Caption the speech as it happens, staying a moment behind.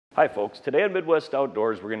Hi folks, today on Midwest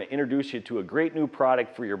Outdoors we're going to introduce you to a great new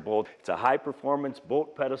product for your boat. It's a high performance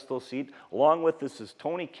boat pedestal seat. Along with this is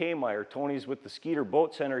Tony Kammeyer. Tony's with the Skeeter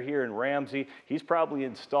Boat Center here in Ramsey. He's probably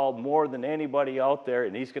installed more than anybody out there,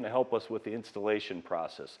 and he's going to help us with the installation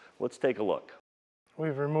process. Let's take a look.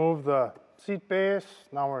 We've removed the seat base.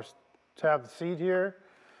 Now we're to have the seat here.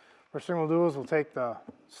 First thing we'll do is we'll take the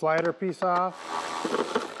slider piece off.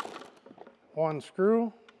 One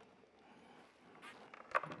screw.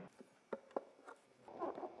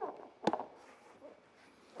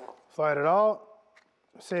 Slide it out,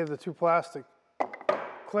 save the two plastic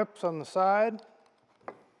clips on the side,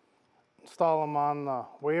 install them on the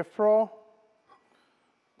Wave Pro,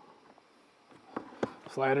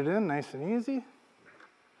 slide it in nice and easy.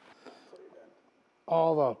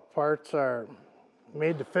 All the parts are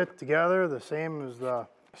made to fit together, the same as the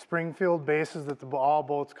Springfield bases that all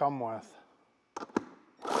boats come with.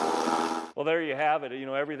 Well, there you have it. You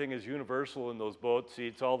know, everything is universal in those boat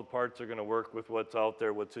seats. All the parts are going to work with what's out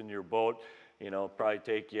there, what's in your boat. You know, probably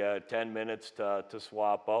take you 10 minutes to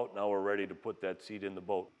swap out. Now we're ready to put that seat in the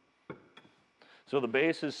boat. So the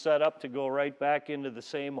base is set up to go right back into the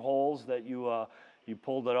same holes that you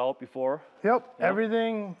pulled it out before. Yep,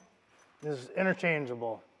 everything is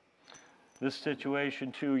interchangeable. This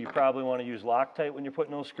situation too, you probably want to use Loctite when you're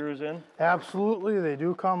putting those screws in? Absolutely, they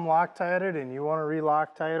do come Loctited, and you want to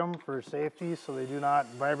re-Loctite them for safety so they do not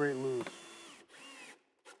vibrate loose.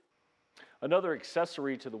 Another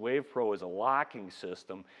accessory to the Wave Pro is a locking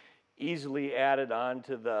system, easily added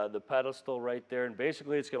onto the pedestal right there, and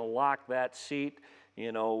basically it's going to lock that seat.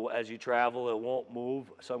 You know, as you travel, it won't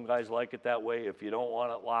move. Some guys like it that way. If you don't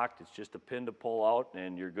want it locked, it's just a pin to pull out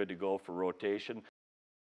and you're good to go for rotation.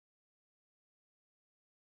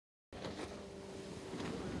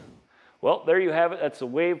 Well, there you have it. That's the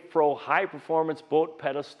Wave Pro High Performance Boat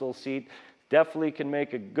Pedestal Seat. Definitely can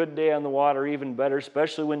make a good day on the water even better,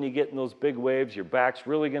 especially when you get in those big waves. Your back's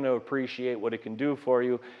really going to appreciate what it can do for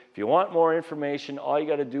you. If you want more information, all you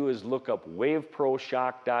got to do is look up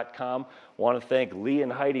waveproshock.com. Want to thank Lee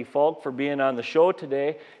and Heidi Falk for being on the show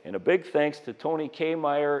today, and a big thanks to Tony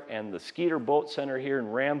Kammeyer and the Skeeter Boat Center here in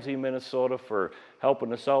Ramsey, Minnesota for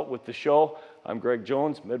helping us out with the show. I'm Greg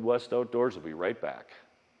Jones. Midwest Outdoors will be right back.